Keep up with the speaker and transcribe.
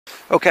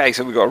Okay,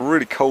 so we've got a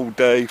really cold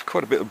day,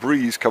 quite a bit of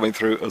breeze coming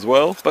through as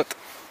well, but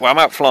well, I'm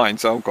out flying,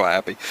 so I'm quite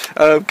happy.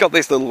 Got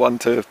this little one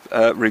to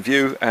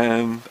review,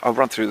 and I'll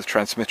run through the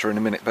transmitter in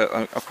a minute, but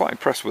I'm quite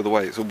impressed with the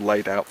way it's all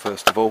laid out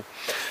first of all.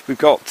 We've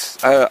got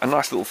a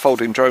nice little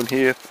folding drone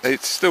here.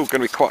 It's still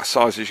going to be quite a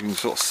size, as you can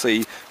sort of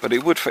see, but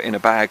it would fit in a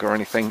bag or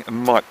anything, and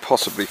might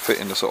possibly fit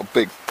in a sort of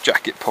big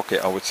jacket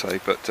pocket, I would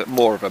say, but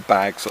more of a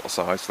bag sort of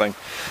size thing.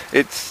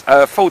 It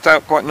folds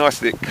out quite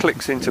nicely, it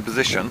clicks into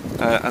position,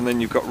 and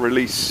then you've got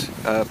release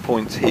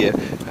points here.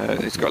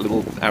 It's got a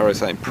little arrow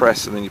saying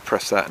press, and then you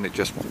press that and it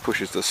just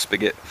pushes the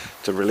spigot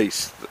to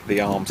release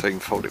the arm so you can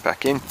fold it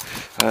back in.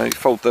 You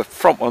fold the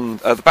front one,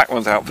 the back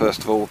ones out first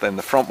of all, then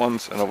the front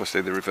ones, and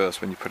obviously the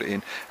reverse when you put it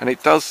in. And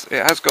it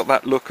has got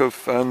that look of,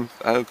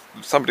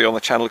 somebody on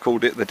the channel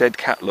called it the dead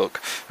cat look.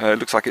 It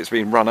looks like it's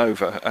been run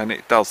over, and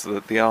it does.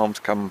 The arms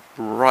come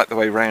right the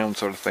way round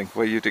sort of thing,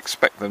 where you'd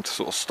expect them to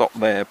sort of stop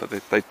there, but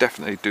they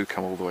definitely do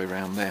come all the way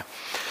around there.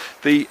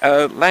 The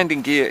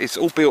landing gear is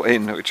all built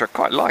in, which I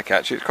quite like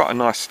actually. It's quite a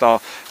nice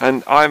style,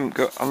 and I'm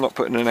not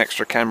putting an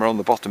extra camera on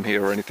the bottom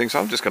here or anything, so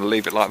I'm just going to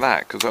leave it like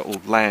that because that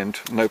will land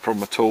no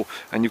problem at all.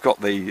 And you've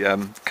got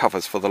the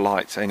covers for the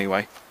lights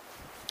anyway.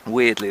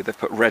 Weirdly, they've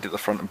put red at the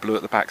front and blue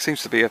at the back.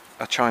 Seems to be a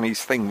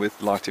Chinese thing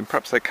with lighting.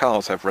 Perhaps their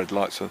cars have red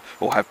lights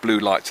or have blue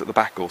lights at the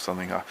back or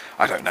something.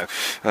 I don't know.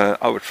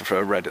 I would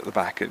prefer red at the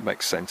back. It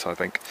makes sense, I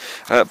think.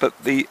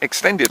 But the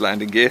extended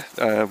landing gear,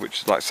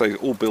 which is like say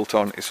all built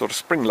on, is sort of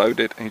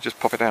spring-loaded, and you just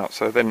pop it out.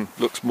 So then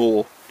looks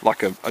more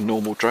like a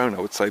normal drone, I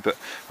would say. But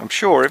I'm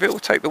sure if it will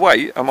take the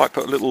weight, I might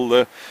put a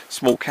little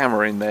small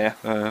camera in there.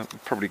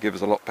 Probably give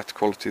us a lot better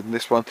quality than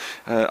this one.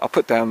 I'll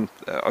put down,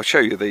 I'll show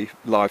you the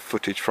live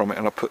footage from it,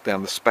 and I'll put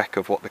down the spec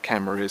of what the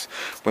camera is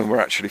when we're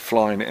actually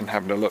flying it and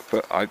having a look.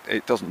 But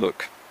it doesn't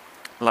look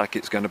like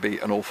it's going to be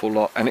an awful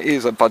lot, and it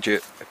is a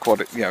budget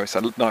quad. You know, it's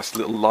a nice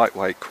little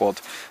lightweight quad,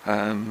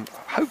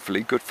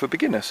 hopefully good for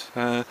beginners.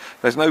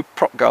 There's no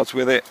prop guards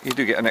with it. You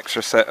do get an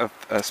extra set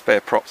of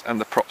spare props, and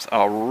the props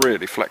are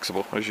really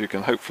flexible, as you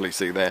can hopefully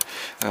see there.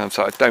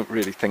 So I don't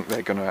really think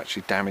they're going to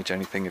actually damage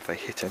anything if they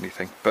hit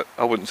anything, but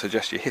I wouldn't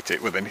suggest you hit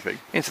it with anything.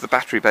 Into the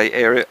battery bay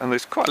area, and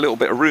there's quite a little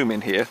bit of room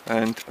in here,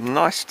 and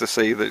nice to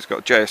see that it's got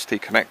a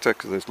JST connector,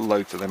 because there's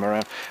loads of them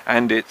around,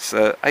 and it's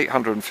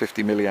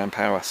 850 milliamp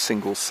hour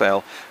single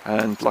cell.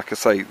 And like I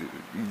say,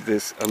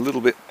 there's a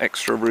little bit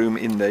extra room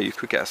in there. You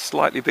could get a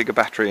slightly bigger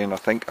battery in, I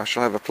think. I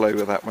shall have a play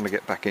with that when I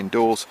get back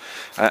indoors.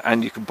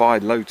 And you can buy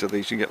loads of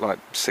these. You can get like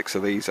 6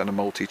 of these and a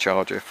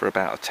multi-charger for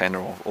about a tenner,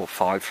 or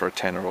 5 for a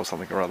tenner or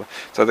something or other.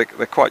 So they're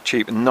quite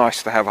cheap and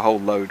nice to have a whole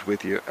load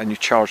with you, and you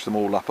charge them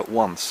all up at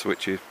once,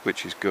 which is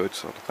good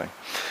sort of thing.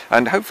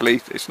 And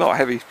hopefully it's not a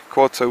heavy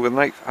quad, so with an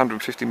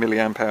 850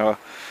 milliamp hour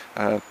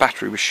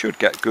battery we should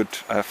get good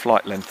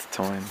flight length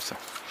time. So.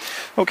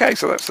 Okay,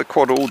 so that's the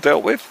quad all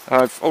dealt with.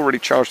 I've already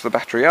charged the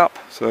battery up,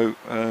 so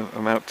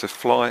I'm out to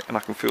fly, and I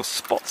can feel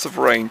spots of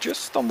rain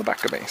just on the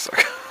back of me. So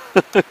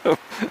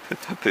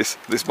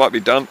this might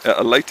be done at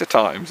a later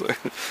time. So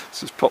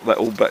let's just pop that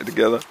all back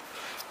together.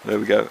 There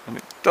we go, and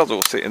it does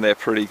all sit in there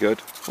pretty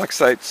good. Like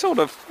I say,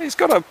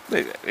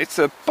 it's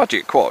a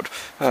budget quad,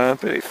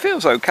 but it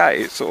feels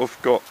okay. It's sort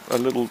of got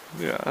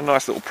a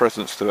nice little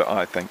presence to it,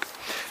 I think.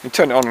 You can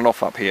turn it on and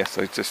off up here,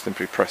 so just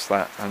simply press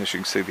that, and as you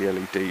can see, the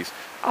LEDs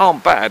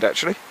aren't bad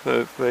actually.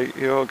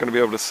 You're going to be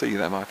able to see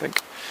them, I think.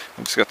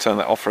 I'm just going to turn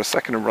that off for a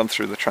second and run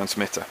through the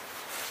transmitter.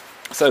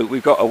 So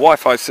we've got a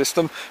Wi-Fi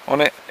system on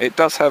it. It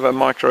does have a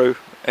micro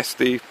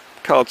SD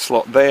card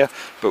slot there,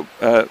 but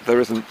there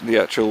isn't the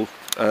actual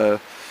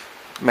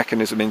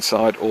mechanism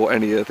inside or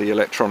any of the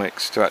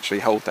electronics to actually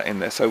hold that in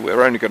there, so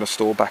we're only going to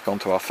store back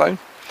onto our phone.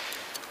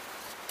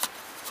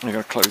 I'm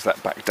going to close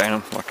that back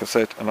down, like I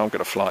said, and I'm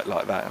going to fly it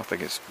like that. I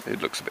think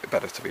it looks a bit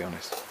better, to be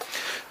honest.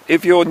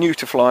 If you're new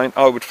to flying,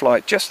 I would fly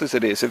it just as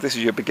it is. If this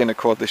is your beginner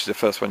quad, this is the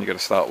first one you're going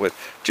to start with,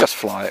 just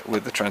fly it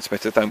with the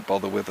transmitter. Don't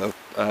bother with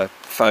a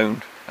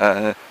phone.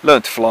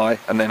 Learn to fly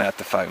and then add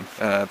the phone.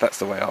 That's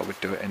the way I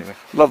would do it anyway.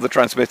 Love the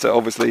transmitter,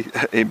 obviously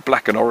in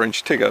black and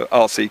orange, Tigger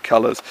RC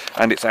colours,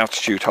 and its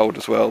altitude hold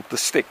as well. The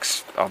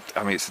sticks,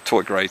 I mean, it's a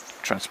toy grade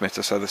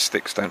transmitter, so the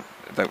sticks don't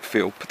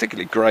feel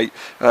particularly great,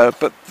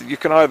 but you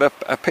can either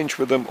pinch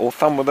with them or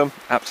thumb with them,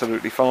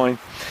 absolutely fine.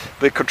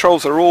 The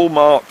controls are all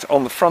marked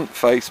on the front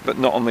face, but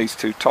not on these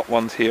two top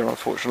ones here,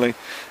 unfortunately.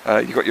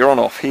 You've got your on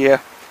off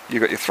here. You've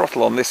got your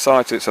throttle on this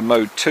side, so it's a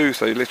mode 2,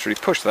 so you literally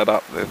push that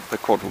up, the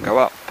quad will go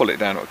up, pull it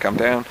down, it will come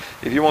down.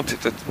 If you want it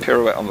to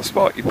pirouette on the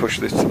spot, you push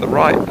this to the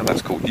right, and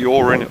that's called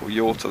yaw in, or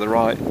yaw to the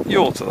right,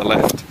 yaw to the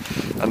left.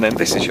 And then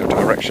this is your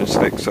direction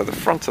stick, so the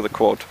front of the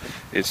quad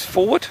is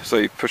forward, so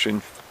you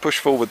push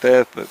forward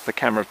there, the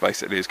camera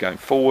basically is going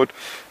forward,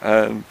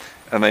 and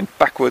then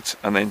backwards,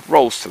 and then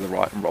rolls to the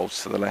right and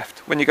rolls to the left.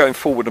 When you're going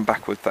forward and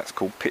backwards, that's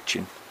called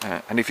pitching.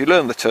 And if you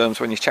learn the terms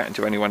when you're chatting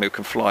to anyone who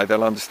can fly,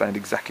 they'll understand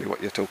exactly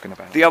what you're talking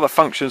about. The other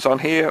functions on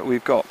here,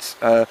 we've got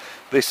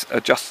this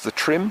adjusts the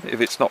trim if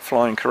it's not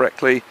flying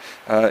correctly.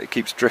 It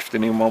keeps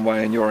drifting in one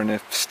way and you're in a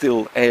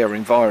still air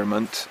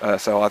environment,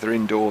 so either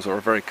indoors or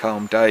a very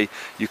calm day,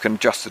 you can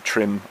adjust the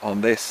trim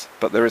on this.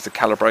 But there is a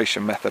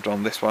calibration method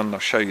on this one. I'll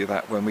show you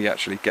that when we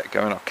actually get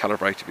going. I'll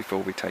calibrate it before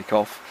we take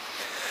off.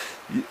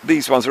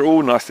 These ones are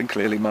all nice and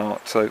clearly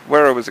marked. So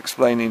where I was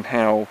explaining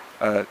how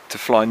to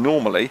fly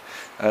normally,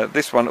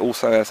 this one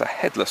also has a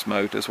headless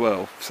mode as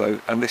well.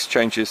 So, and this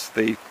changes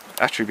the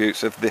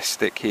attributes of this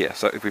stick here.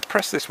 So if we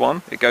press this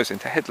one, it goes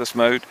into headless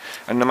mode,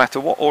 and no matter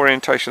what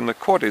orientation the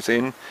quad is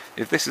in,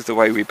 if this is the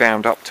way we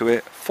bound up to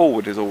it,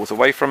 forward is always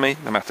away from me,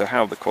 no matter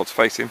how the quad's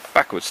facing,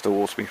 backwards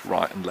towards me,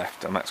 right and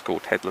left, and that's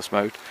called headless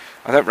mode.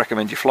 I don't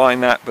recommend you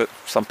flying that, but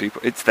some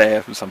people, it's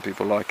there and some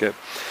people like it.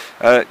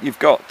 You've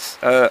got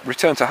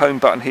return to home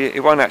button here.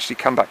 It won't actually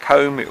come back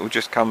home, it will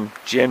just come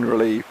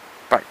generally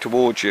back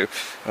towards you,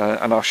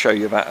 and I'll show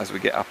you that as we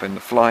get up in the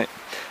flight.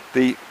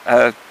 The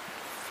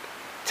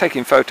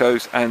taking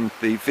photos and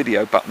the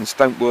video buttons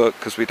don't work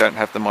because we don't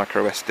have the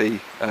micro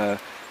SD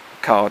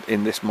card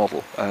in this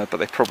model, but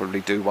they probably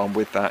do one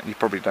with that, and you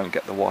probably don't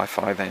get the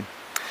Wi-Fi then.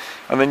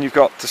 And then you've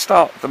got to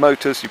start the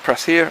motors, you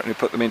press here and you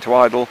put them into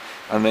idle,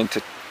 and then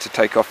to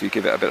take off you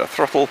give it a bit of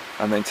throttle,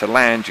 and then to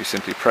land you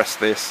simply press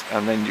this,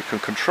 and then you can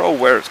control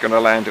where it's going to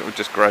land. It will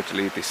just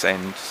gradually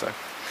descend. So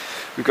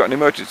we've got an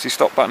emergency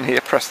stop button here,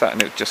 press that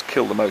and it will just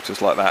kill the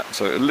motors like that,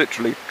 so it will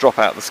literally drop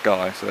out of the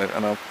sky. So,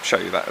 and I'll show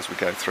you that as we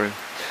go through.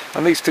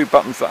 And these two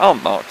buttons that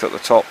aren't marked at the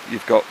top,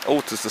 you've got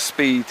alters the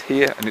speed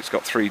here, and it's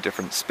got 3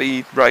 different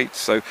speed rates.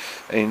 So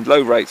in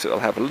low rates it'll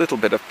have a little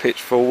bit of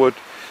pitch forward,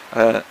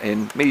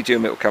 in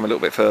medium it will come a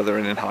little bit further,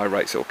 and in high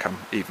rates it will come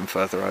even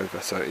further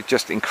over. So it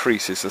just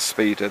increases the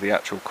speed of the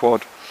actual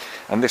quad.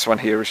 And this one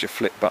here is your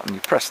flip button.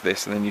 You press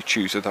this and then you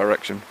choose a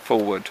direction,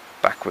 forward,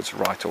 backwards,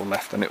 right or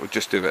left, and it will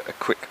just do a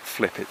quick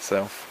flip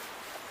itself.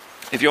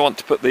 If you want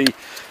to put the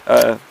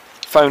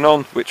phone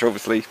on, which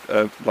obviously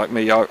like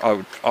me I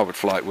would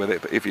fly it with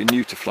it, but if you're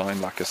new to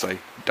flying, like I say,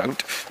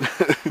 don't.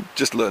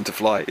 Just learn to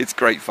fly. It's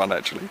great fun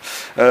actually.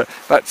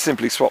 That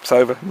simply swaps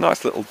over.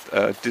 Nice little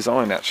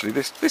design actually.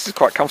 This is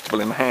quite comfortable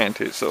in the hand.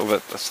 It's sort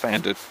of a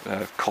standard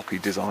copy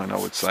design, I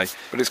would say,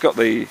 but it's got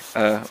the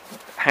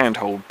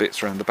handhold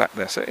bits around the back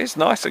there, so it's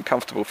nice and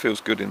comfortable, feels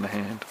good in the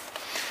hand.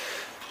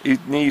 You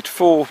need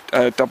 4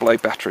 AA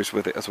batteries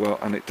with it as well,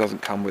 and it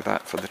doesn't come with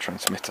that for the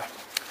transmitter.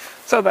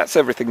 So that's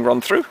everything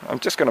run through. I'm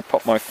just going to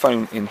pop my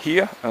phone in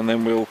here and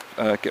then we'll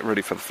get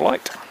ready for the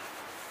flight.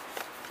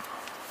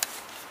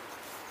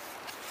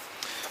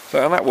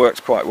 So, and that works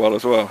quite well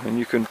as well, and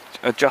you can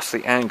adjust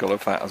the angle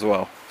of that as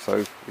well,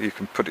 so you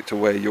can put it to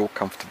where you're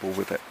comfortable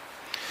with it.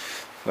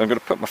 So I'm going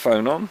to put my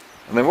phone on,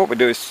 and then what we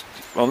do is,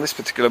 on this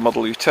particular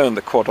model, you turn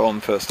the quad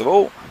on first of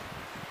all.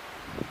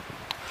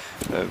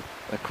 So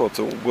the quad's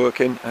all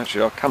working.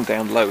 Actually, I'll come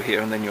down low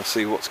here and then you'll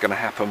see what's going to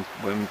happen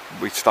when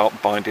we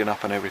start binding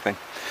up and everything.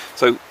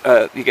 So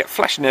you get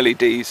flashing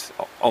LEDs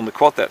on the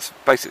quad, that's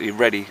basically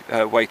ready,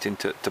 waiting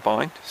to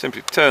bind.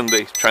 Simply turn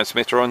the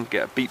transmitter on,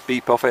 get a beep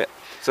beep off it.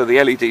 So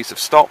the LEDs have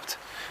stopped,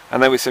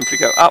 and then we simply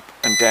go up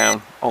and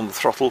down on the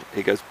throttle.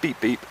 It goes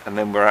beep beep, and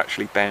then we're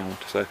actually bound.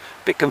 So a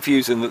bit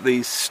confusing that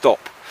these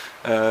stop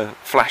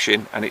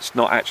flashing and it's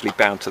not actually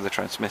bound to the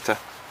transmitter.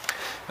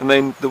 And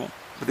then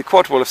the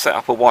quad will have set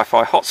up a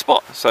Wi-Fi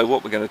hotspot. So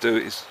what we're going to do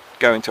is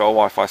go into our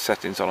Wi-Fi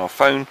settings on our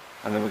phone,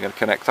 and then we're going to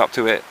connect up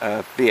to it,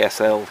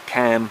 VSL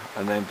cam,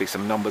 and then be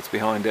some numbers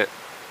behind it.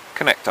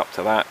 Connect up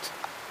to that,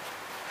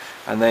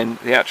 and then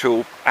the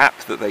actual app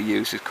that they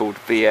use is called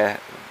VS_UFO.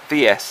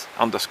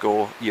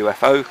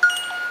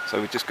 So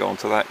we just go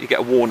onto that. You get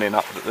a warning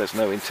up that there's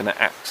no internet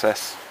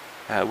access,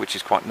 which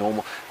is quite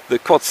normal. The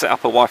quad set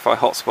up a Wi-Fi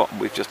hotspot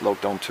and we've just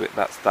logged onto it.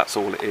 That's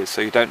all it is.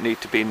 So you don't need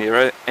to be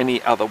near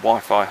any other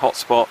Wi-Fi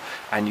hotspot,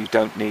 and you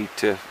don't need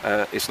to,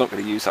 it's not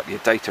going to use up your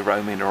data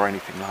roaming or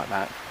anything like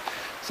that.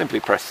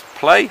 Simply press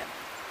play,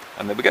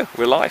 and there we go,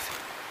 we're live.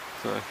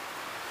 So,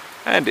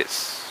 and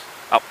it's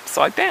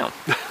upside down.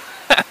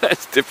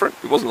 That's different.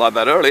 It wasn't like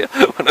that earlier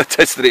when I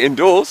tested it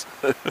indoors.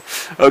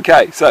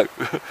 Okay, so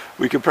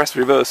we can press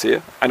reverse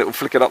here and it will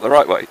flick it up the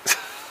right way.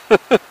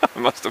 I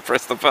must have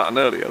pressed the button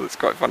earlier. That's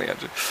quite funny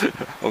actually.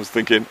 I was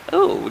thinking,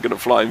 oh, we're going to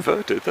fly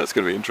inverted. That's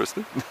going to be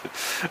interesting.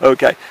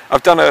 Okay,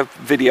 I've done a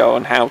video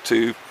on how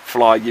to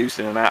fly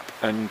using an app,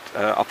 and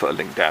I'll put a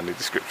link down in the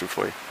description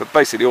for you. But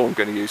basically all I'm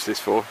going to use this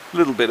for, a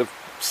little bit of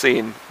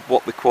seeing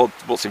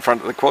what's in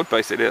front of the quad.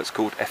 Basically it's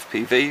called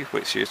FPV,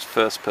 which is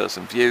first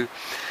person view,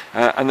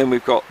 and then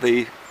we've got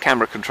the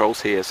camera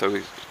controls here, so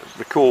we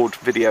record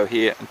video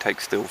here and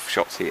take still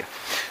shots here.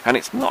 And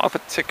it's not a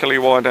particularly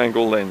wide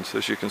angle lens,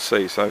 as you can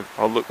see, so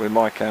I'll look with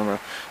my camera,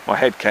 my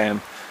head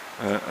cam,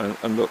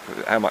 and look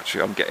at how much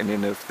I'm getting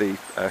in of the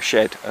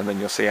shed, and then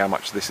you'll see how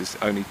much this is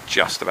only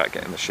just about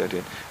getting the shed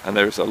in, and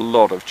there is a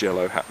lot of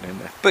jello happening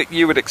there, but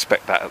you would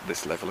expect that at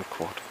this level of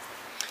quad.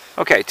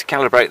 Okay, to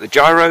calibrate the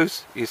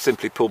gyros, you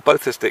simply pull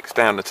both the sticks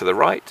down and to the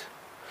right,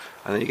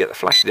 and then you get the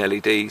flashing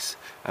LEDs,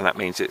 and that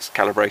means it's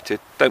calibrated.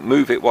 Don't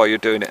move it while you're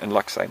doing it, and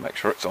like I say, make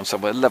sure it's on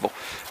somewhere level.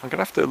 I'm going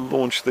to have to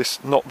launch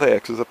this not there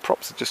because the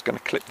props are just going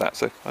to clip that,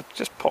 so I'll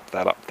just pop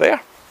that up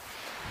there.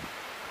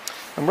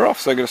 And we're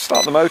off, so I'm going to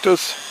start the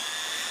motors,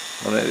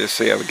 and then just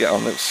see how we get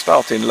on. Let's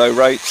start in low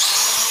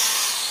rates.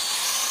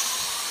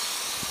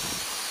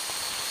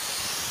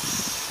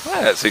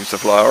 Well, that seems to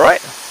fly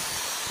alright.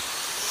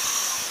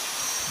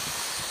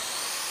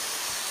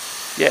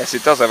 Yes,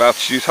 it does have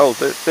altitude hold.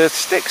 The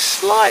stick's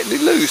slightly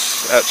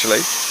loose, actually.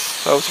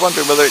 So I was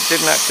wondering whether it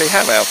didn't actually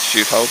have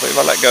altitude hold, but if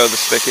I let go of the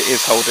stick, it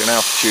is holding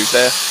altitude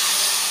there.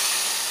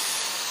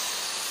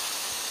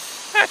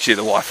 Actually,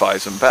 the Wi-Fi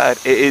isn't bad.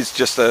 It is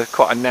just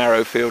quite a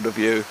narrow field of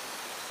view.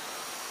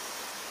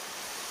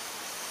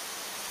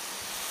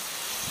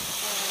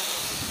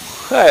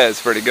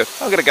 That's pretty good.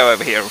 I'm going to go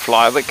over here and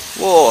fly, I think.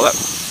 Whoa, that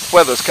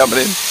weather's coming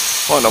in.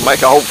 Why not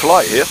make a whole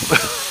flight here?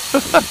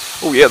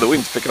 Oh yeah, the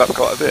wind's picking up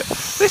quite a bit.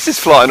 This is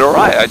flying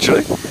alright,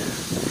 actually.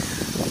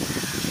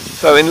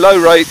 So in low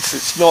rates,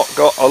 it's not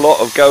got a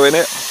lot of go in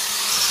it,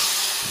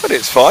 but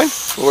it's fine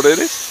for what it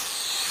is.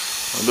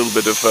 A little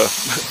bit of,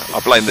 I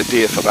blame the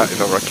deer for that if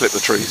ever I clip the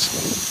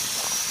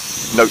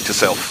trees. Note to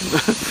self.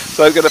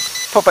 So I'm going to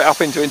pop it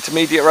up into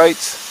intermediate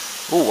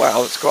rates. Oh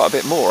wow, it's quite a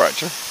bit more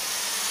actually.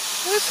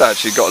 It's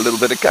actually got a little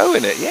bit of go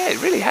in it. Yeah,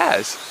 it really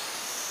has.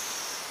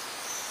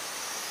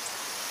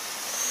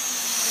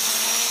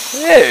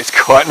 Yeah, it's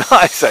quite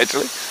nice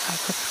actually.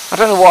 I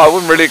don't know why, I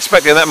wasn't really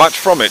expecting that much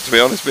from it, to be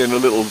honest, being a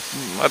little,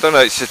 I don't know,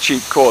 it's a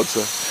cheap quad,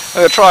 so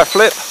I'm going to try a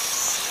flip.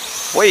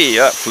 Whee,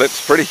 that flip's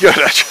pretty good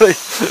actually.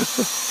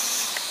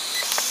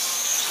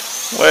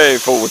 Way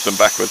forwards and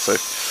backwards, so.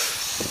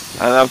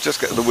 And I'm just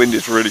getting, the wind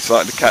is really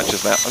starting to catch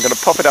us now. I'm going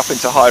to pop it up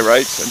into high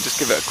rates and just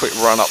give it a quick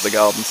run up the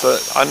garden, so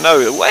I know,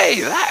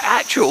 that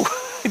actual,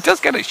 it does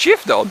get a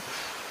shift on.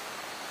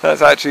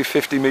 That's actually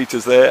 50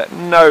 metres there,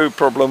 no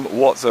problem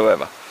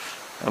whatsoever.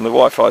 And the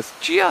Wi-Fi's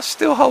just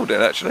still holding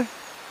actually.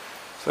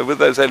 So with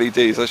those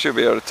LEDs I should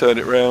be able to turn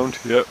it round.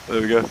 Yep,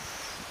 there we go.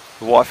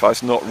 The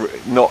Wi-Fi's not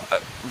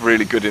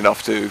really good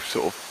enough to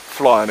sort of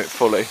fly on it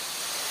fully.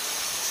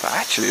 But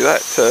actually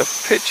that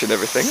pitch and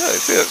everything,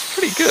 it's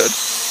pretty good.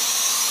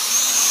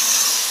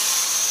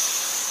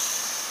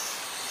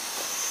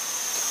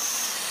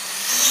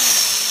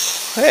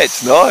 Yeah,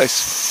 it's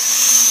nice.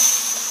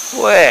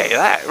 Way,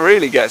 that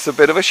really gets a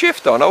bit of a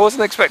shift on. I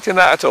wasn't expecting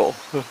that at all.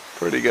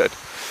 Pretty good.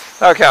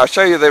 Okay, I'll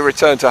show you the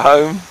return to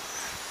home.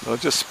 I'll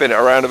just spin it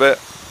around a bit.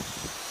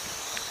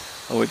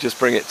 And we'll just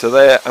bring it to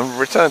there. And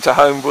return to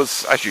home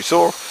was, as you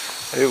saw,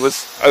 it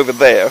was over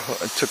there.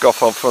 I took off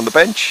from the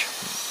bench.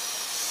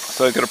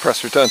 So I'm going to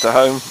press return to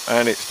home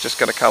and it's just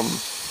going to come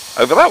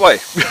over that way.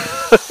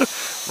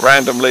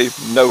 Randomly,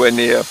 nowhere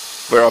near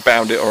where I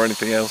bound it or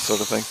anything else sort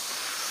of thing.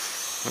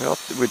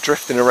 We're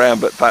drifting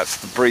around, but that's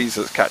the breeze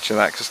that's catching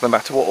that, because no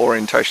matter what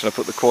orientation I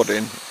put the quad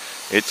in,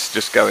 it's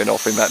just going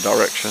off in that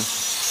direction.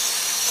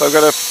 So I'm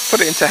going to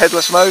put it into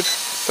headless mode,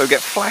 so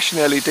get flashing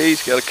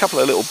LEDs, get a couple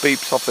of little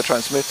beeps off the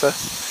transmitter,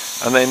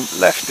 and then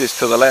left is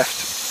to the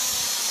left.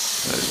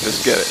 Let's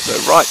just get it. So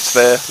right's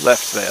there,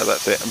 left's there,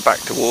 that's it, and back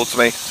towards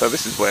me. So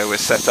this is where we're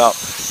set up.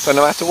 So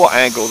no matter what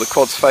angle the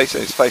quad's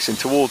facing, it's facing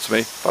towards me.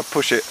 If I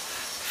push it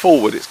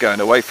forward, it's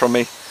going away from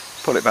me,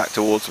 pull it back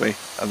towards me,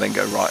 and then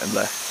go right and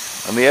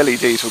left. And the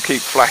LEDs will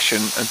keep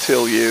flashing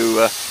until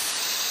you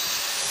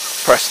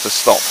press to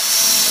stop.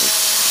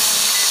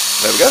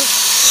 There we go.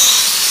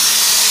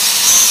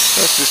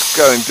 Let's just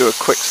go and do a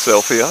quick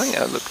selfie. I think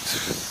that looked,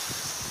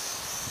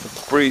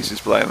 the breeze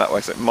is blowing that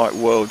way, so it might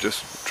well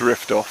just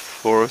drift off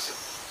for us.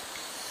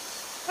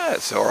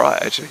 That's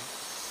alright actually.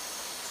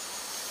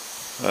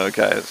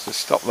 Okay, let's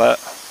just stop that.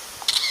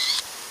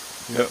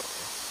 Yep.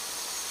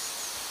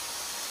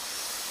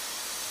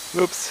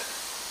 Whoops.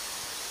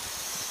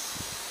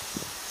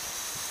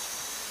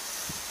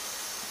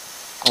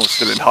 Oh, it's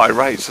still in high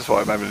rates, that's why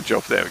I'm having a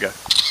job. There we go.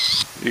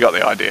 You got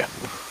the idea.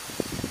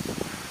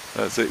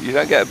 That's it. You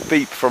don't get a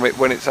beep from it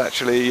when it's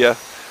actually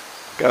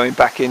going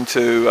back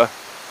into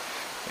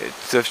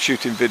it's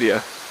shooting video.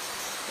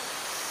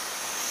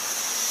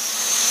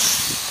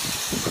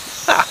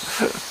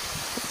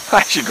 I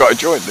actually quite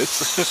enjoying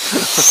this.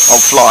 I'm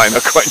flying, I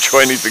quite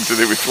enjoy anything to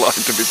do with flying,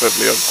 to be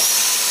perfectly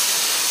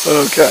honest.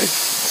 Okay.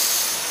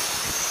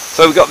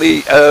 So we've got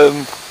the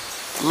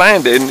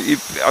landing.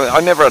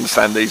 I never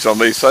understand these on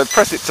these, so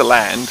press it to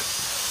land.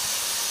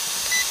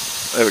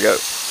 There we go.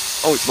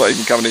 Oh, it's not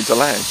even coming into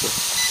land. So.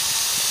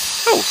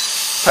 Oh,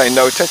 paying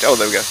no attention. Oh,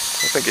 there we go.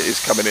 I think it is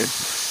coming in.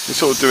 It's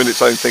sort of doing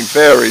its own thing.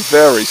 Very,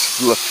 very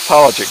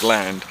lethargic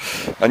land.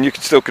 And you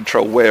can still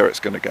control where it's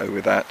going to go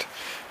with that.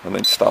 And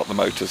then start the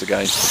motors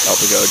again. Up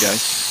we go again.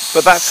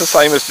 But that's the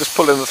same as just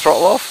pulling the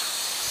throttle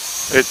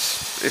off.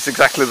 It's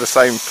exactly the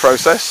same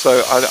process,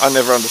 so I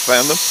never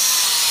understand them.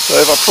 So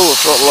if I pull the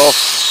throttle off,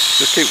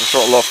 just keep the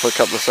throttle off for a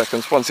couple of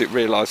seconds. Once it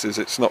realises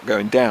it's not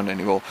going down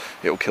anymore,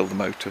 it'll kill the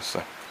motor.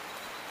 So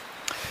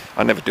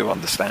I never do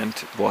understand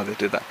why they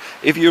did that.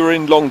 If you're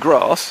in long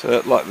grass,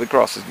 like the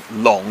grass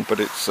isn't long, but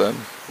it's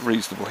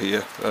reasonable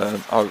here,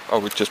 I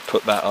would just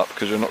put that up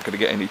because you're not going to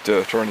get any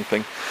dirt or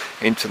anything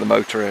into the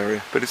motor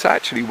area. But it's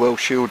actually well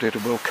shielded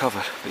and well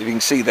covered. You can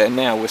see there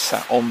now we're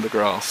sat on the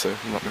grass, so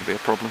it's not going to be a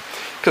problem.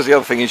 Because the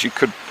other thing is you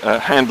could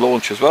hand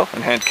launch as well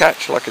and hand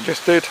catch like I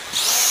just did.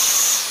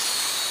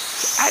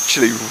 It's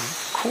actually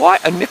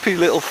quite a nippy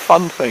little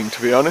fun thing,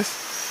 to be honest.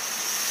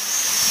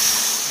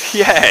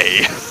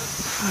 Yay!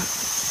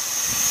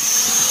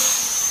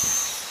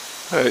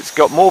 It's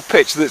got more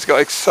pitch than it's got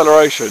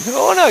acceleration.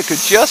 Oh no, it could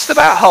just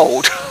about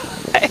hold.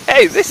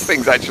 Hey, this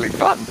thing's actually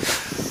fun.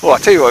 Well, I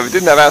tell you what, if it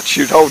didn't have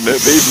altitude holding it,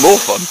 it'd be even more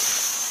fun.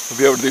 I'd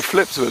be able to do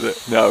flips with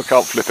it. No, I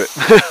can't flip it.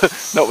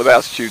 Not with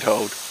altitude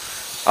hold.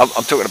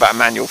 I'm talking about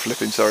manual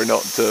flipping, sorry,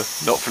 not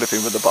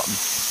flipping with the button.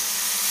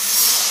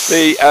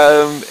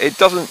 It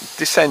doesn't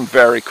descend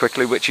very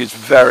quickly, which is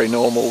very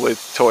normal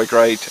with toy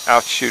grade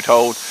altitude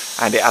hold,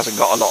 and it hasn't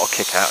got a lot of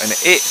kick out in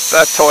it. It's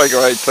a toy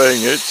grade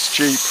thing, it's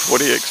cheap, what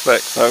do you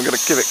expect? So I'm going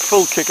to give it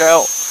full kick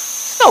out.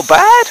 It's not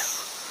bad,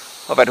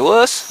 I've had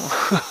worse.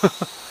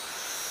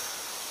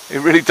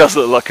 It really does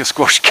look like a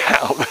squash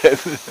cat out there.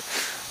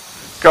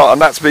 God,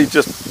 and that's me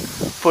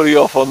just putting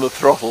off on the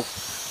throttle.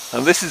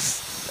 And this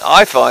is,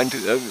 I find,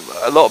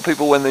 a lot of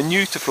people when they're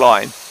new to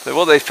flying,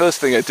 what they first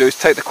thing they do is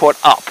take the quad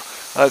up.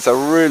 That's a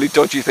really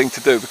dodgy thing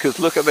to do, because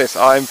look at this,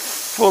 I'm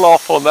full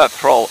off on that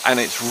throttle and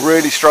it's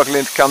really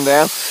struggling to come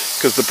down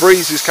because the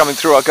breeze is coming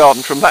through our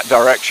garden from that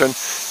direction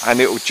and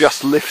it will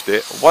just lift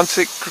it. Once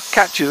it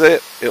catches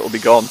it, it'll be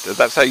gone.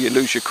 That's how you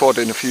lose your quad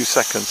in a few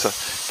seconds. So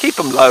keep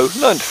them low,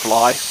 learn to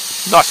fly,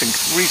 nice and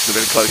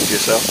reasonably close to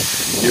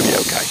yourself, you'll be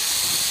okay.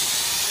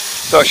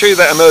 So I'll show you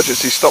that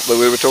emergency stop that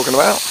we were talking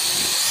about.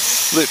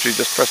 Literally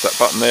just press that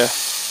button there.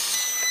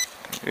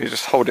 You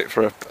just hold it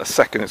for a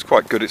second, it's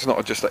quite good, it's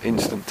not just an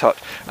instant touch,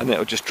 and then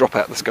it'll just drop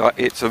out the sky.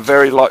 It's a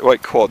very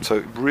lightweight quad, so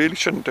it really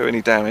shouldn't do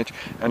any damage,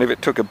 and if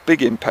it took a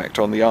big impact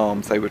on the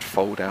arms, they would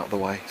fold out of the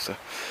way. So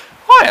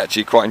I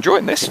actually quite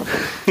enjoying this.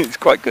 It's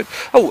quite good.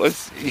 Oh,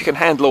 you can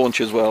hand launch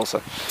as well, so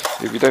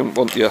if you don't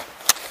want your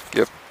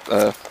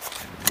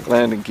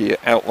landing gear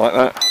out like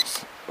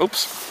that,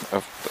 oops,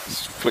 I've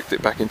flicked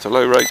it back into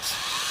low rates.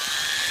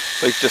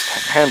 So you can just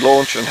hand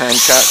launch and hand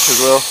catch as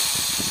well.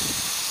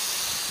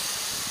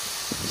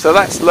 So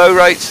that's low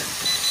rate.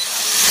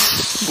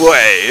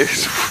 Way,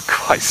 it's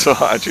quite so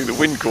actually, the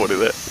wind caught it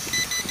there.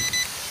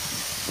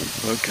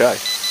 Okay.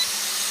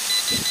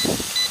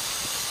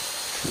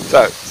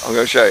 So I'm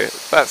going to show you.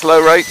 That's low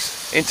rate,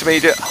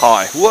 intermediate,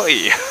 high.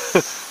 Whee!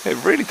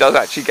 It really does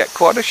actually get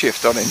quite a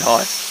shift on in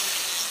high.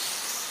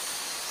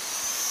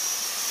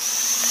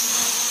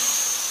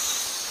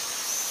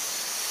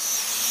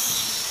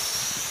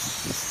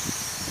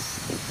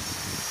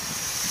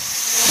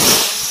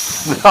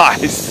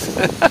 Nice.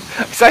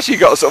 It's actually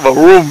got sort of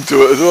a room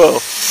to it as well.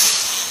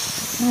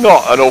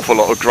 Not an awful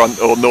lot of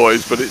grunt or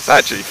noise, but it's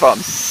actually fun.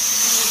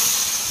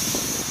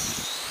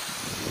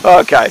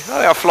 Okay, I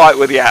think I'll fly it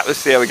with the app. Let's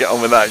see how we get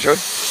on with that, shall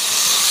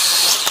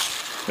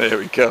we? There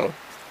we go.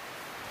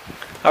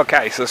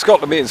 Okay, so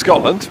Scotland being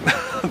Scotland,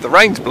 the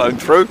rain's blown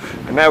through,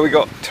 and now we've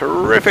got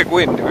terrific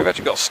wind. We've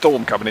actually got a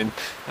storm coming in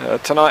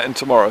tonight and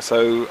tomorrow,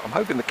 so I'm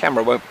hoping the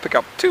camera won't pick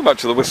up too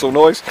much of the whistle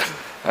noise.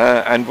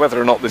 And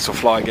whether or not this will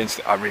fly against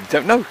it, I really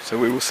don't know, so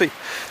we will see.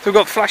 So we've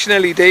got flashing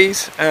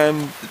LEDs,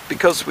 and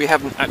because we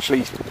haven't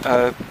actually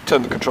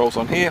turned the controls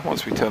on here,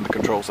 once we turn the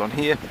controls on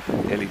here,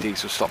 the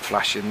LEDs will stop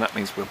flashing. That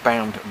means we're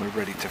bound and we're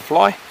ready to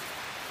fly.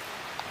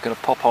 I'm going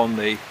to pop on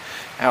the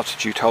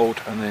altitude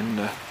hold, and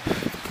then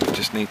we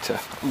just need to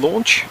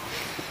launch.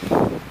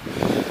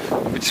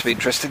 It'll just be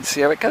interesting to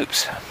see how it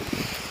goes.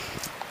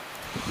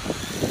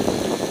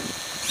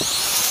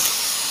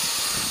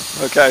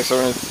 Okay, so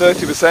we're in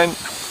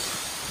 30%.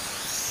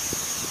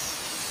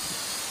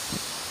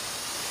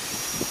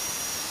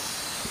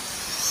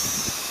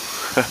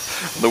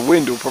 The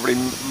wind will probably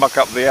muck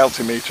up the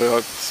altimeter,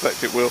 I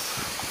suspect it will.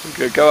 We're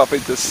going to go up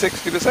into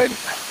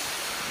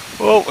 60%.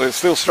 Oh, we're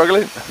still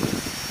struggling.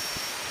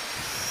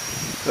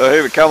 So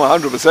here we come,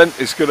 100%.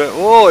 It's going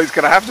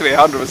to have to be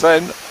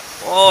 100%.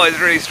 Oh, it's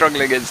really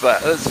struggling against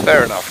that. That's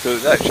fair enough,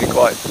 because it's actually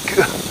quite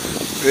good.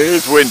 It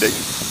is windy.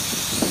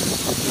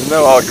 There's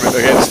no argument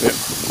against it.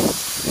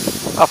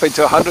 Up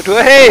into 100.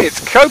 Hey, it's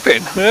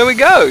coping. There we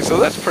go. So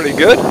that's pretty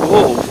good.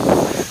 Oh,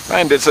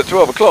 bandits at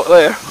 12 o'clock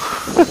there.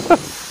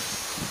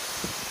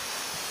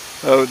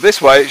 So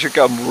this way it should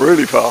come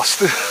really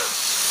fast.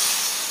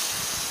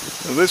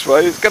 And this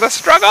way it's going to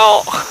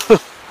struggle.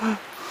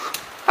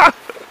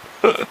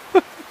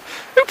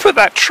 Who put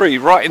that tree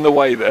right in the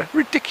way there?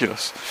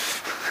 Ridiculous.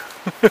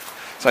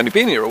 It's only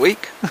been here a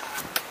week.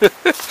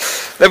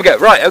 There we go.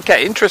 Right,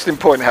 okay, interesting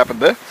point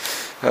happened there.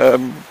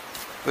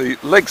 The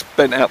legs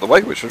bent out the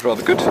way, which was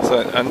rather good,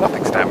 so, and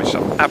nothing's damaged.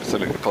 I'm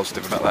absolutely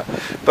positive about that.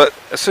 But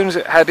as soon as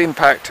it had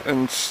impact,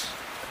 and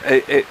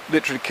it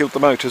literally killed the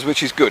motors,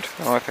 which is good.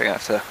 I think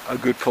that's a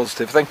good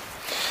positive thing.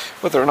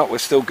 Whether or not we're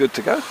still good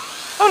to go.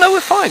 Oh no,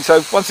 we're fine.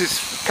 So once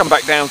it's come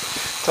back down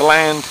to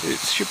land, it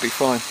should be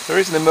fine. There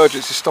is an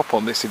emergency stop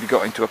on this if you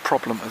got into a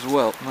problem as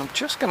well. And I'm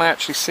just going to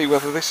actually see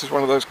whether this is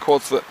one of those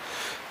quads that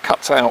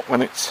cuts out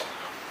when it's...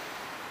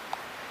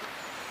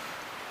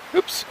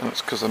 Oops,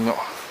 that's because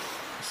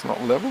it's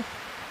not level.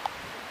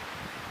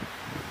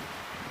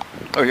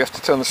 Oh, you have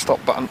to turn the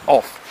stop button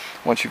off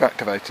once you've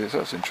activated it, so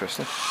that's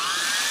interesting.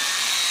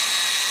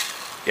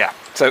 Yeah,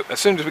 so as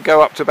soon as we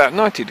go up to about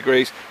 90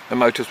 degrees, the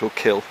motors will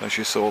kill, as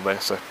you saw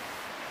there. So,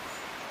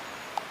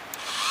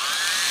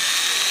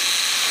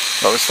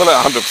 well, we're still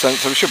at 100%,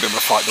 so we should be able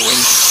to fight the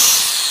wind.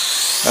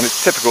 And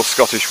it's typical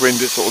Scottish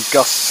wind, it sort of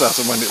gusts as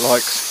and when it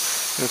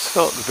likes. Let's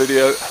start the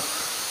video.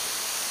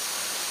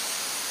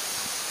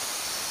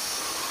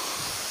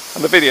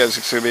 And the video is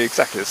going to be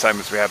exactly the same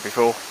as we had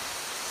before.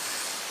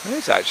 And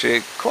it's actually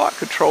a quite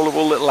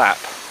controllable little app.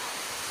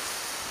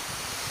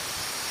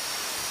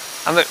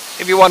 And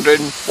if you're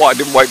wondering why I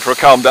didn't wait for a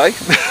calm day,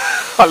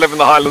 I live in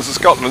the Highlands of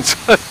Scotland,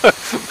 so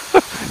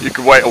you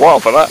can wait a while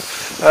for that.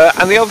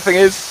 And the other thing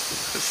is,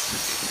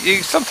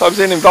 you sometimes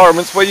in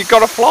environments where you've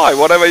got to fly,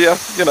 whatever you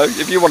know,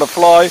 if you want to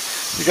fly,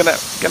 you're gonna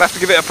have to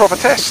give it a proper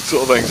test,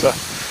 sort of thing. So,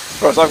 as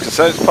far as I'm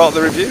concerned, it's part of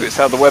the review. It's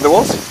how the weather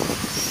was,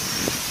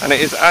 and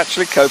it is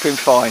actually coping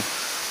fine.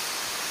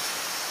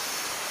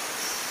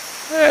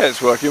 Yeah,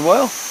 it's working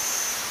well.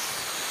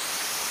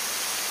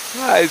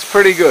 That is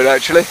pretty good,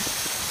 actually.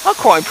 I'm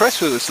quite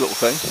impressed with this little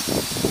thing.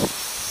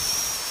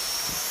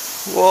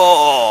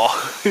 Whoa!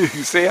 You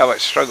can see how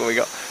much struggle we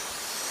got.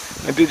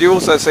 And did you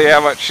also see how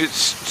much it's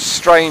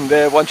strained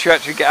there once you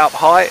actually get up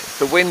high?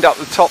 The wind up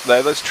the top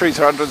there, those trees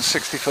are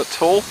 160 foot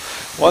tall.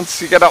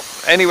 Once you get up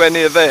anywhere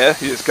near there,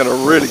 it's going to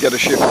really get a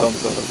shift on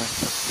something.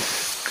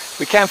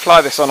 We can fly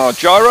this on our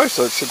gyro,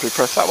 so simply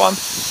press that one.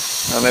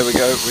 And there we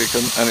go,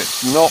 and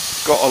it's not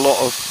got a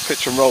lot of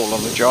pitch and roll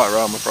on the gyro,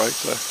 I'm afraid.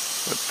 So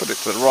let's put it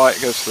to the right,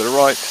 it goes to the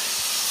right.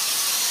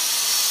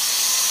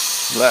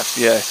 Left,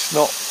 yeah,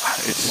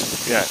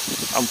 yeah,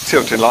 I'm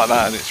tilting like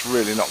that and it's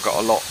really not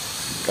got a lot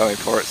going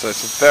for it, so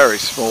it's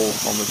very small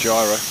on the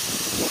gyro.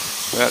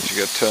 We're actually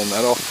going to turn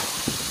that off,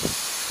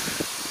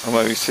 and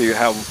when we see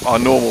how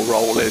our normal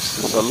roll is,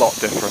 it's a lot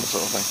different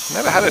sort of thing.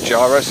 Never had a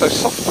gyro so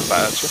soft as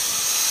that, actually.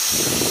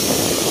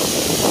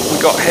 We've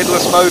got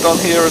headless mode on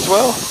here as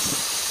well,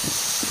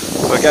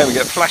 so again we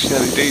get flashing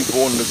LEDs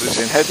warning us it's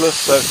in headless.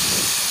 So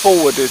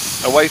forward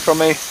is away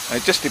from me, and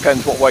it just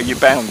depends what way you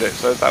bound it.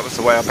 So that was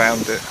the way I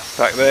bound it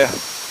back there, and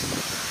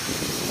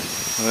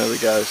there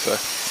we go. So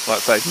like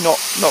I say, not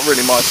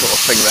really my sort of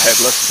thing, the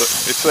headless, but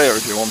it's there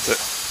if you want it.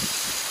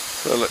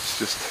 So let's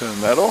just turn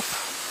that off.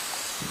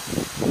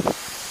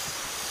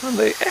 And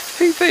the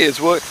FPV has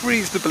worked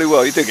reasonably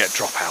well. You do get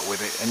dropout with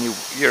it, and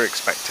you're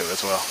expected to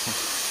as well.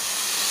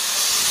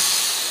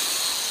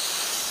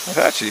 It's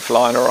actually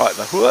flying alright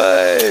though.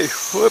 Way,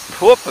 whoop,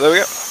 whoop, there we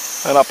go,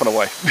 and up and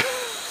away.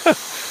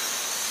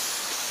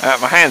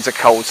 My hands are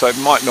cold, so it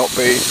might not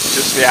be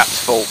just the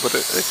app's fault, but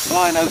it's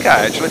flying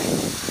okay actually.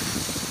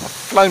 I've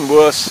flown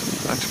worse,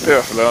 and to be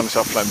perfectly honest,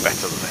 I've flown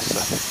better than this.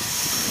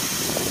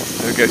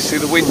 So. There we go, see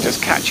the wind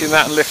just catching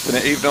that and lifting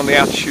it, even on the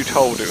altitude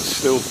hold, it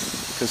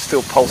can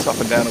still pulse up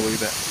and down a wee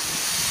bit.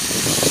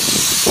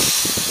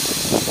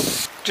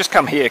 Just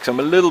come here because I'm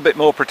a little bit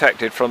more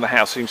protected from the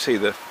house, so you can see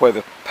where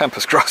the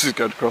pampas grass is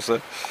going across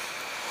there.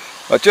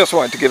 I just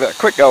wanted to give it a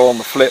quick go on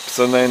the flips,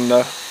 and then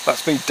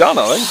that's me done,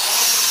 I think.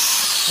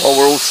 Well,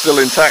 we're all still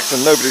intact and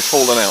nobody's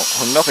fallen out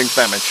and nothing's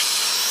damaged.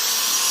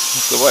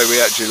 That's the way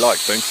we actually like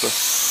things. So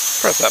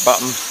press that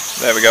button,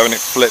 there we go, and it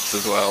flips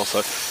as well.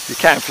 So you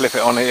can flip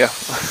it on here.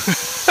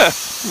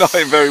 Not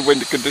in very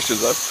windy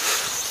conditions though.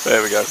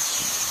 There we go.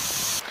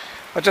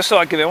 I just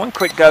thought I'd give it one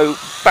quick go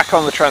back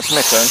on the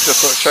transmitter and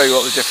just sort of show you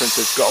what the difference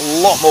is. It's got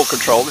a lot more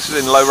control. This is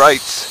in low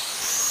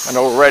rates, and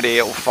already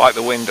it will fight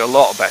the wind a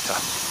lot better.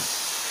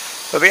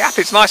 So the app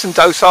is nice and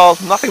docile,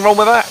 nothing wrong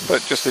with that,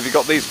 but just if you've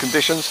got these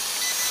conditions,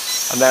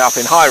 and then up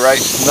in high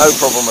rates, no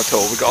problem at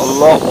all. We've got a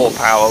lot more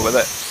power with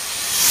it.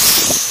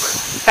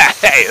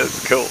 Hey,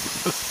 that's cool.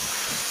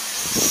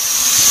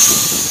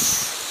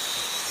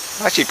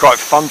 Actually quite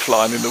fun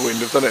flying in the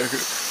wind. I've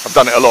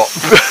done it a lot.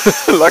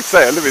 Like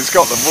I say, I live in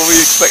Scotland, what were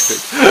you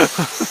expecting?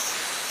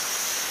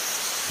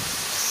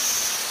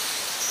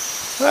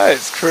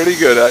 It's pretty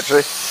good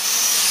actually.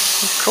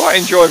 I'm quite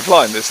enjoying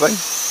flying this thing.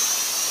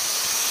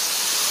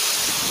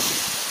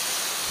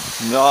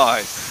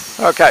 Nice.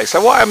 Okay, so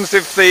what happens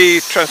if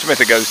the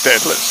transmitter goes dead?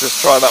 Let's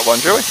just try that one,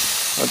 shall we?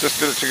 I'm just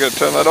literally going to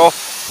turn that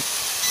off.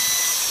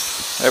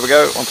 There we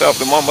go,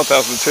 1001,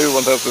 1002,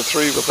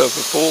 1003,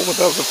 1004,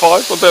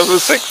 1005,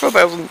 1006,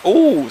 1000...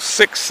 Oh,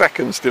 6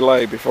 seconds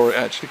delay before it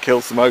actually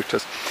kills the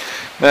motors.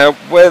 Now,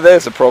 where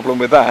there's a problem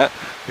with that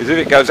is if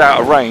it goes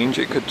out of range,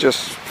 it could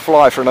just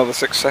fly for another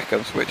 6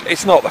 seconds, which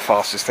it's not the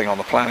fastest thing on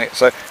the planet,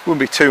 so it wouldn't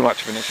be too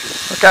much of an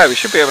issue. Okay, we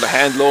should be able to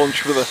hand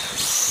launch with a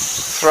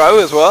throw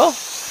as well,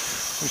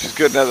 which is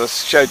good. As I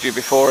showed you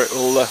before,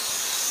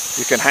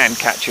 you can hand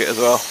catch it as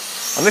well.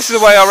 And this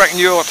is the way I reckon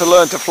you ought to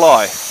learn to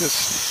fly.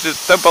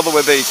 Just don't bother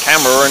with the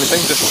camera or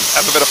anything, just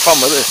have a bit of fun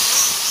with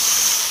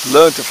this.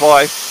 Learn to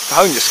fly,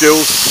 hone your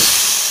skills,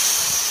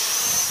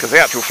 because the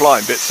actual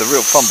flying bit's the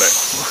real fun bit.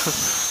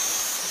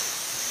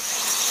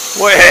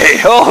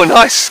 Way, oh,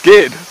 nice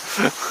skid.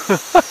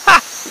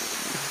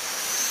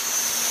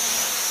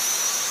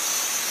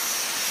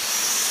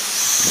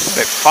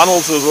 Bit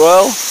funnels as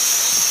well.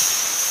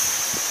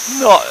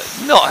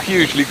 Not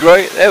hugely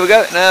great. There we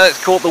go. Now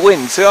it's caught the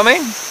wind. See what I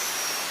mean?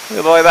 Look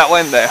at the way that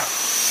went there.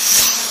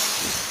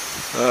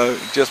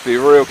 Just be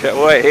real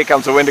careful. Wait, here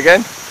comes the wind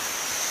again.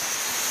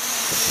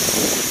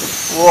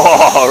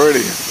 Whoa,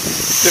 really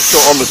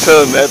difficult on the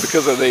turn there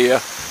because of the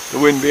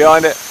wind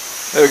behind it.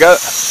 There we go. You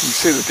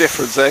see the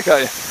difference there,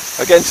 can't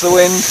you? Against the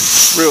wind,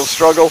 real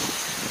struggle.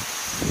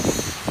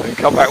 Then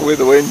come back with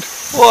the wind.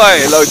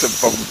 Way, loads of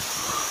fun.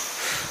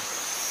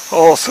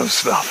 Awesome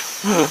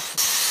stuff.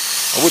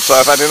 I would say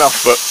I've had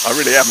enough, but I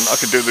really haven't. I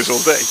could do this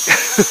all day.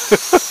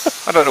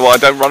 I don't know why I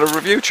don't run a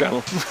review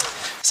channel.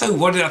 So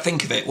what did I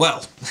think of it?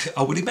 Well,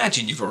 I would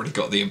imagine you've already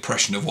got the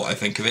impression of what I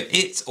think of it.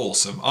 It's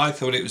awesome. I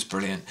thought it was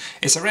brilliant.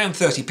 It's around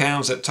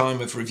 £30 at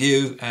time of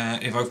review.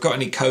 If I've got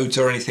any codes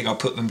or anything, I'll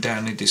put them down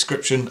in the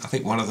description. I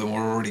think one of them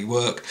will already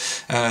work.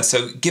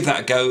 So give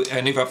that a go.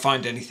 And if I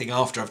find anything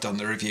after I've done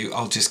the review,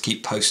 I'll just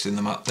keep posting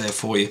them up there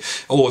for you.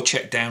 Or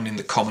check down in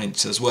the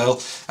comments as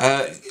well.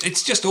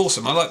 It's just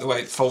awesome. I like the way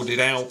it folded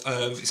out.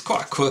 It's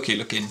quite a quirky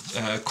looking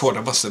quad,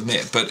 I must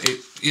admit. But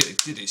it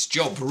did its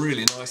job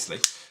really nicely.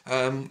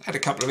 Had a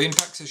couple of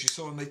impacts as you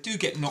saw, and they do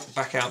get knocked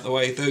back out the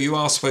way, though you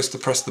are supposed to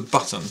press the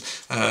button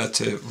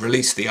to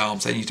release the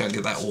arms, then you don't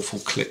get that awful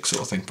click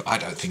sort of thing, but I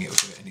don't think it will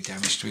do it any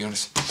damage, to be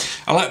honest.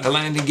 I like the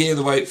landing gear,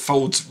 the way it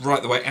folds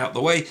right the way out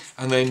the way,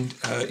 and then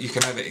you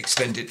can have it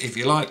extended if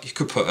you like. You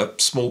could put a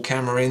small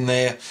camera in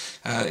there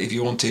if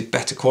you wanted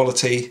better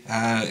quality,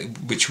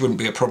 which wouldn't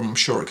be a problem. I'm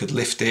sure it could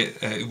lift it.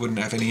 It wouldn't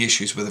have any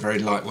issues with a very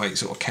lightweight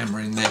sort of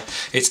camera in there.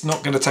 It's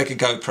not going to take a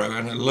GoPro,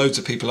 and loads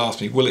of people ask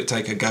me, will it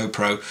take a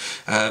GoPro?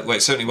 Well,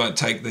 it certainly won't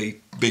take the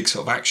big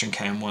sort of action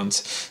cam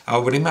ones. I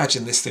would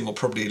imagine this thing will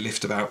probably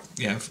lift about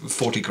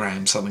 40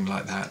 grams, something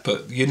like that,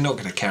 but you're not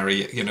going to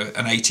carry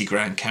an 80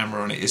 gram camera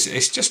on it.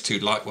 It's just too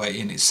lightweight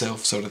in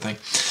itself, sort of thing.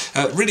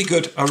 Really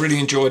good. I really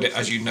enjoyed it,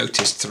 as you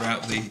noticed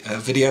throughout the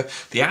video.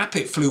 The app,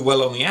 it flew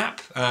well on the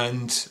app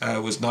and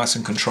was nice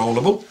and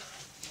controllable.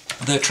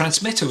 The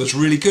transmitter was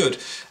really good.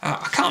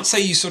 I can't say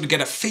you sort of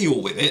get a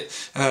feel with it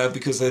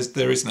because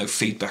there is no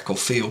feedback or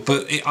feel,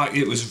 but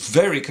it was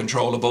very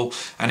controllable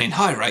and in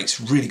high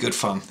rates, really good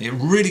fun. It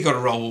really got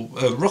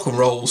a rock and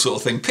roll sort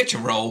of thing. Pitch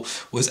and roll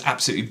was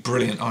absolutely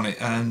brilliant on it,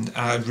 and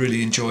I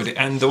really enjoyed it.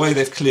 And the way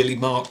they've clearly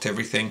marked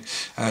everything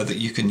that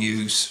you can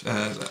use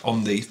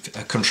on the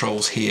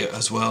controls here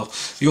as well.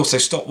 The auto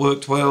stop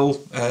worked well.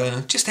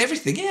 Just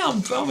everything.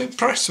 Yeah, I'm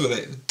impressed with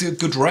it.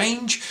 Good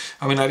range.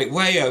 I mean, I had it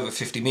way over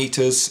 50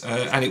 meters.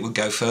 And it would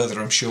go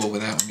further, I'm sure,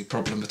 without any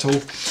problem at all.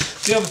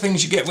 The other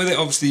things you get with it,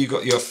 obviously you've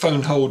got your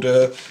phone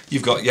holder,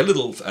 you've got your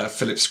little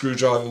Phillips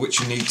screwdriver which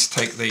you need to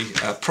take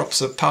the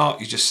props apart.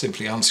 You just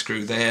simply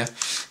unscrew there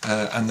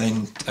and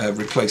then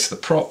replace the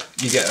prop.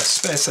 You get a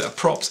spare set of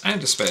props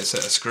and a spare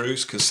set of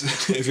screws,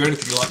 because if you're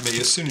anything like me,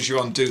 as soon as you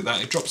undo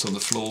that, it drops on the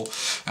floor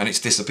and it's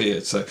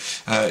disappeared. So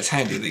it's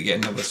handy that you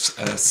get another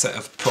set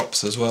of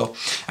props as well.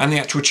 And the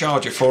actual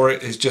charger for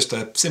it is just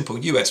a simple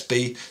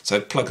USB, so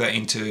plug that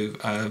into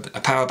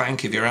a power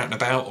bank if you're out and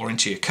about, or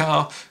into your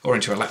car, or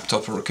into a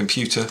laptop or a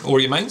computer, or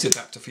your mains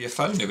adapter for your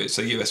phone if it's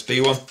a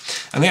USB one.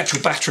 And the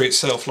actual battery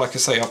itself, like I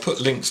say, I'll put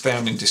links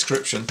down in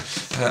description.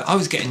 I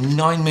was getting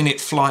 9-minute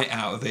flight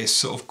out of this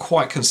sort of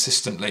quite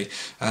consistently,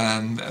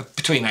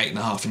 between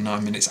 8.5 and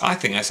 9 minutes. I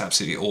think that's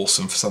absolutely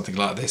awesome for something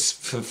like this.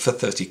 For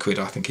 30 quid,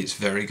 I think it's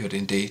very good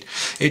indeed.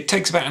 It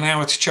takes about an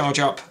hour to charge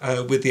up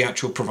with the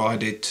actual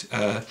provided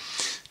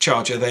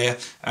charger there,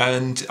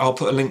 and I'll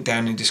put a link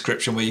down in the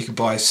description where you can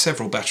buy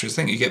several batteries. I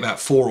think you get about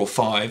 4 or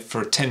 5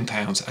 for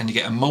 £10, and you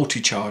get a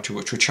multi-charger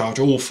which will charge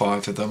all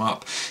 5 of them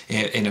up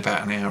in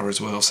about an hour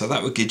as well. So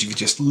that would give you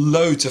just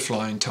loads of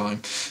flying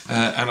time,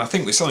 and I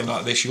think with something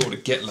like this you ought to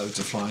get loads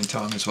of flying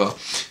time as well.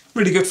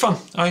 Really good fun.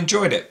 I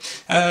enjoyed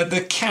it.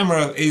 The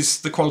camera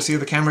is the quality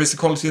of the camera. It's the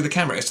quality of the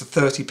camera. It's a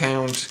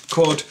 £30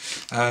 quad.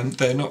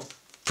 They're not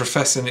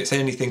professing it's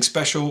anything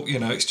special.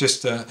 It's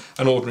just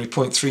an ordinary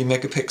 0.3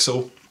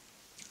 megapixel.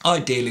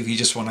 Ideally, if you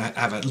just want to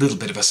have a little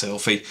bit of a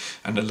selfie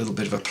and a little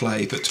bit of a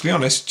play, but to be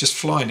honest, just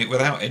flying it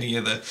without any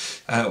of the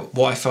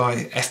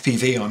Wi-Fi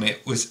FPV on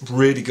it was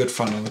really good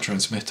fun on the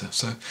transmitter.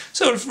 So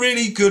sort of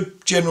really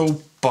good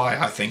general buy,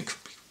 I think.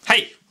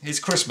 Hey, it's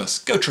Christmas.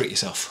 Go treat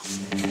yourself.